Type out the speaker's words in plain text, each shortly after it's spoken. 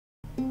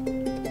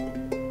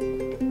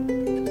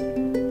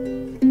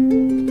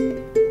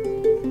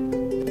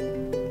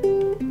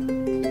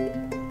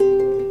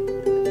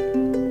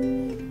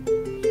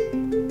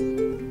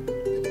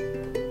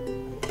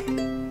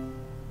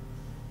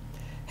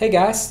Hey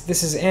guys,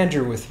 this is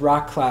Andrew with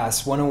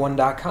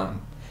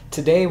rockclass101.com.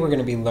 Today we're going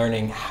to be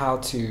learning how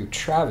to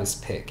Travis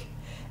pick.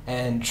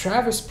 And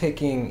Travis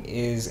picking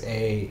is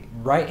a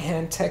right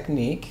hand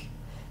technique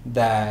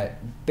that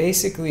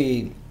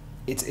basically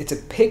it's a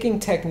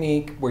picking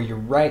technique where your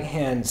right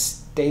hand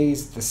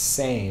stays the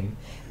same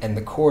and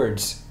the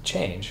chords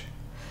change.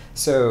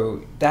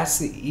 So that's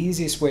the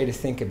easiest way to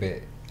think of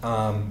it.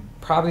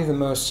 Probably the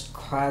most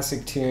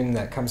classic tune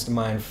that comes to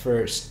mind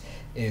first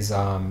is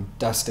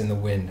Dust in the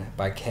Wind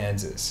by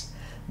Kansas.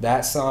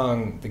 That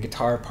song, the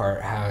guitar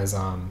part has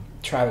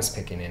Travis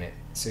picking in it.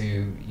 So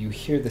you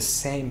hear the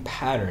same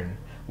pattern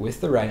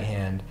with the right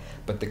hand,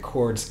 but the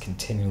chords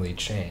continually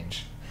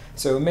change.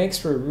 So it makes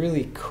for a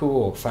really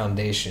cool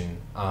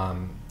foundation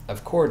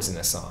of chords in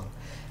a song.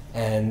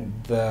 And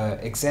the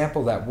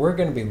example that we're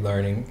going to be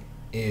learning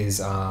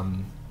is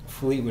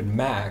Fleetwood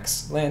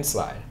Mac's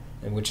Landslide,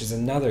 which is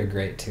another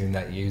great tune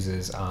that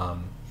uses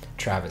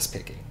Travis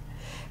picking.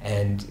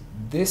 And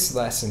this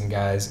lesson,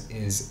 guys,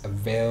 is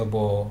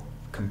available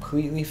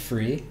completely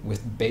free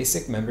with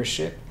basic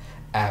membership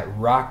at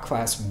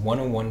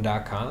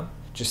rockclass101.com.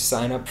 Just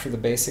sign up for the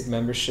basic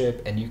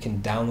membership and you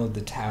can download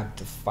the tab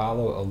to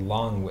follow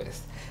along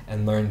with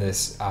and learn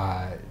this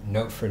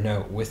note for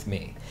note with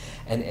me.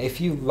 And if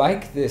you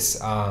like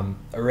this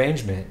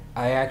arrangement,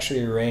 I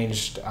actually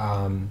arranged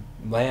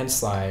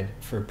Landslide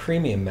for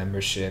premium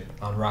membership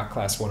on Rock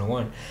Class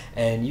 101,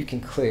 and you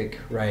can click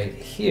right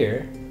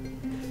here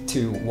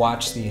to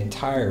watch the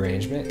entire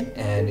arrangement,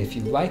 and if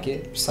you like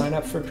it, sign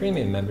up for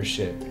premium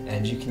membership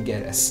and you can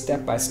get a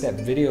step-by-step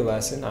video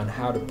lesson on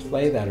how to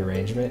play that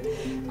arrangement,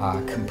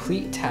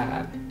 complete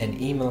tab,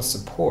 and email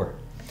support.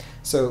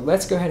 So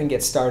let's go ahead and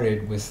get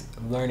started with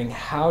learning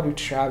how to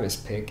Travis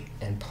pick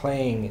and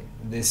playing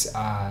this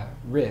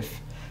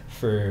riff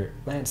for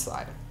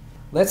Landslide.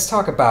 Let's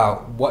talk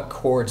about what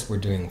chords we're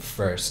doing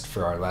first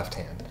for our left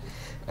hand.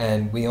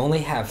 And we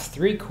only have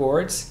 3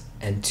 chords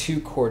and 2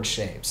 chord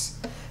shapes.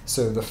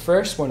 So the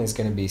first one is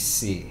going to be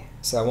C.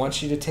 So I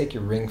want you to take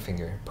your ring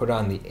finger, put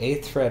on the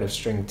 8th fret of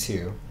string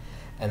 2,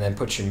 and then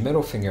put your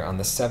middle finger on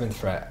the 7th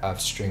fret of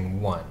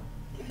string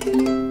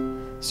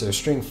 1. So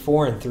string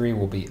 4 and 3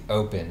 will be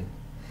open,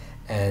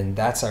 and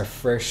that's our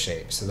first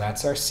shape. So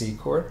that's our C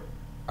chord.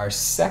 Our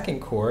second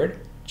chord,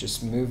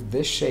 just move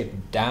this shape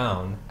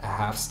down a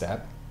half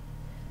step,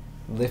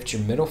 lift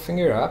your middle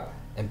finger up,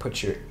 and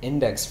put your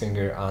index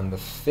finger on the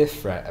 5th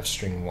fret of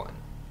string 1.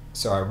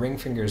 So our ring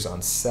finger is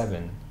on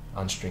 7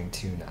 on string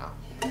 2 now.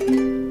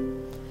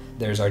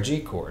 There's our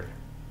G chord.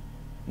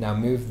 Now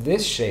move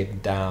this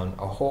shape down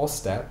a whole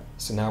step,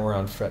 so now we're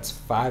on frets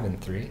 5 and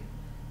 3,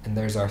 and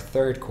there's our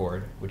third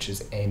chord, which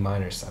is A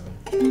minor 7.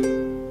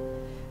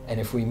 And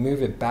if we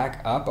move it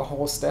back up a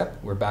whole step,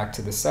 we're back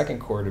to the second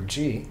chord of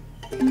G,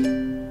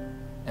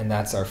 and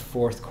that's our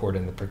 4th chord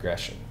in the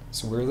progression.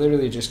 So we're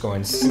literally just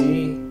going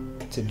C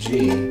to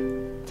G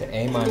to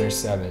A minor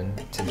 7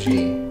 to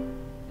G,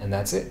 and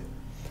that's it.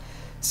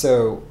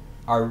 So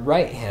our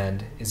right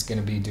hand is going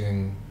to be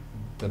doing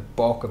the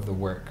bulk of the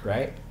work,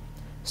 right?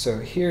 So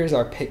here's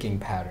our picking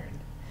pattern.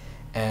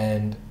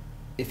 And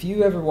if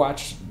you ever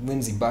watched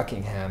Lindsey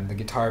Buckingham, the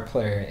guitar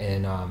player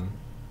in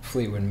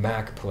Fleetwood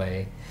Mac,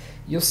 play,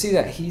 you'll see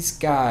that he's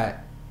got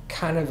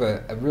kind of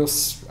a real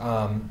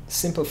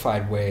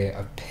simplified way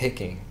of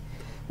picking.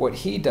 What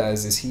he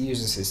does is he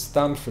uses his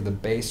thumb for the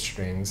bass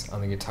strings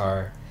on the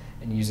guitar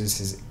and uses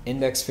his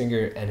index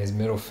finger and his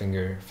middle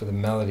finger for the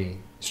melody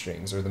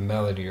strings, or the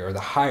melody, or the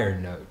higher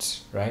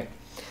notes, right?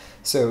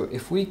 So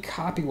if we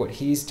copy what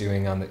he's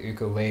doing on the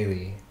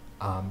ukulele,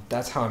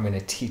 that's how I'm going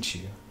to teach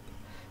you.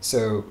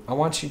 So I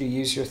want you to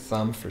use your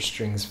thumb for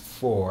strings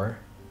 4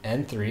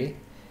 and 3,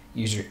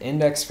 use your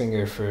index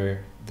finger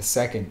for the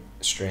second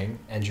string,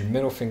 and your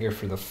middle finger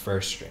for the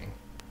first string.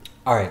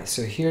 Alright,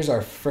 so here's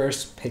our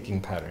first picking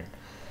pattern.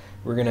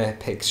 We're going to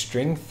pick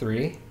string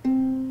 3,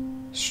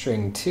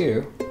 string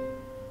 2,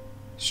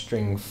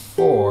 string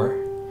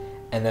 4,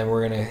 and then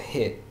we're going to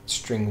hit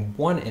string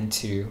 1 and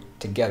 2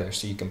 together,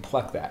 so you can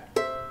pluck that.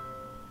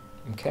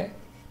 Okay?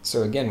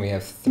 So again, we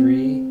have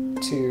 3,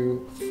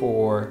 2,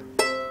 4,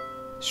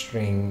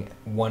 string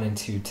 1 and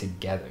 2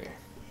 together.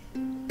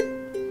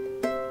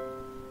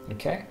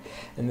 Okay?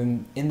 And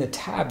then in the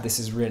tab, this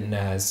is written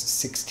as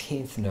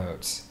 16th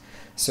notes.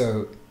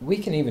 So we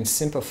can even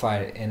simplify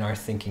it in our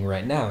thinking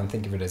right now and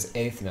think of it as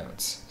 8th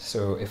notes.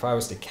 So if I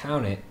was to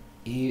count it,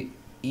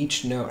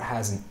 each note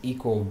has an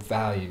equal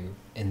value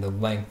in the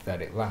length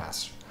that it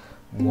lasts.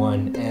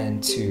 1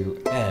 and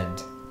 2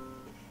 and.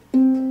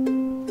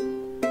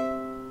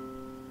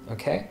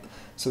 Okay,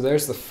 so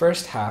there's the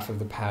first half of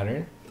the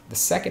pattern. The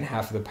second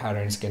half of the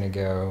pattern is going to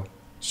go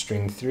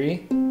string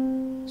 3,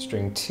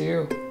 string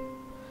 2,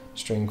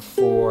 string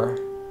 4,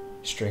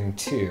 string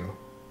 2.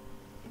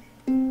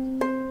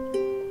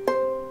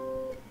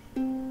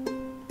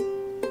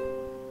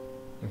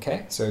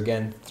 Okay, so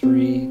again,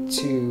 3,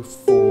 2,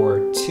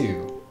 4,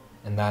 2.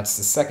 And that's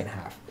the second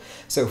half.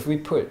 So if we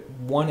put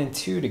 1 and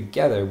 2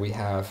 together, we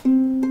have,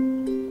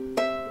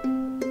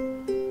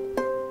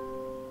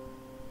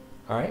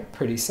 all right,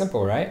 pretty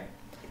simple, right?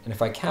 And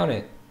if I count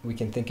it, we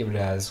can think of it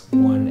as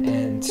 1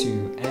 and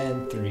 2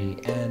 and 3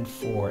 and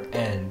 4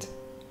 and.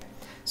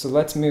 So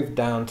let's move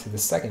down to the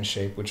second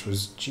shape, which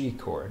was G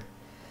chord.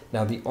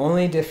 Now the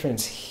only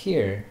difference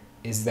here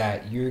is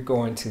that you're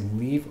going to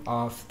leave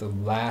off the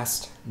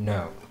last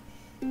note.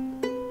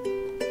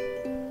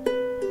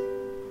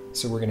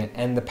 So we're going to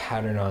end the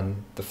pattern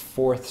on the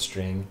 4th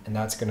string, and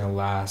that's going to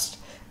last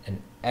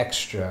an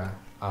extra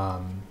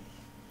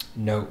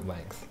note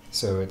length.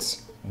 So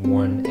it's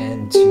 1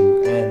 and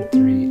 2 and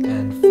 3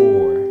 and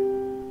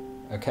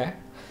 4. Okay?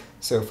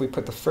 So if we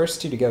put the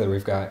first two together,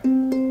 we've got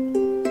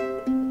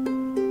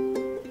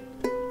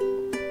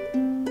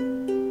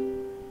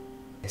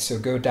so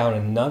go down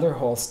another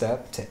whole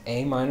step to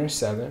A minor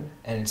 7,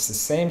 and it's the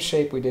same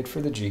shape we did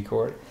for the G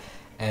chord,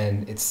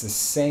 and it's the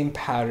same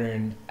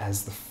pattern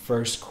as the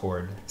first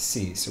chord,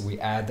 C, so we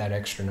add that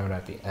extra note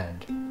at the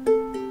end.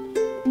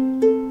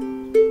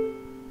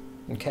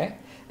 Okay,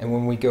 and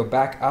when we go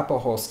back up a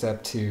whole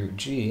step to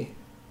G,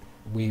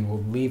 we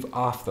will leave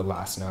off the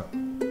last note.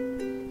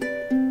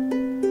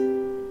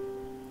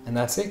 And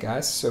that's it,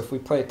 guys. So if we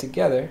play it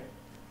together,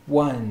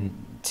 1,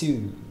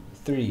 2,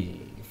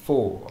 3,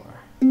 4.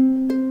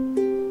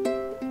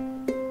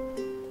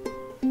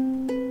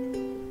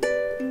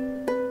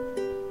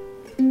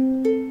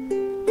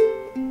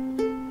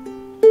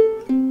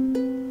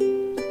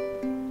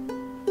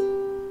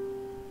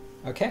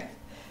 Okay,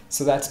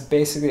 so that's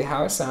basically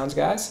how it sounds,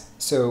 guys.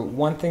 So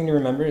one thing to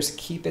remember is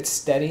keep it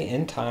steady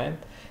in time,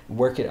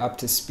 work it up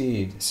to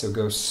speed. So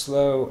go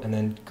slow and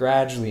then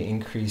gradually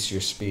increase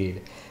your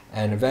speed.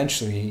 And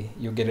eventually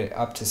you'll get it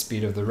up to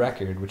speed of the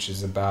record, which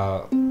is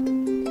about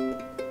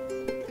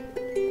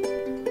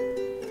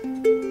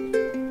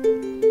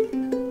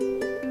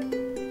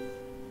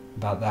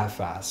that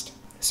fast.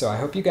 So I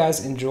hope you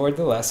guys enjoyed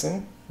the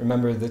lesson.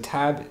 Remember, the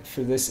tab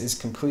for this is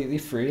completely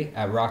free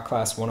at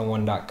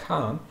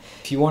rockclass101.com.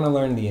 If you want to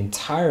learn the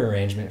entire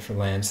arrangement for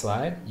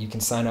Landslide, you can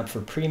sign up for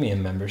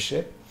premium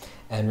membership.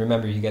 And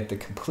remember, you get the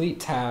complete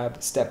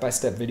tab,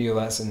 step-by-step video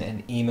lesson,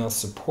 and email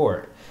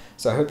support.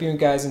 So I hope you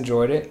guys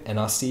enjoyed it, and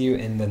I'll see you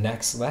in the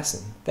next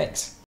lesson. Thanks.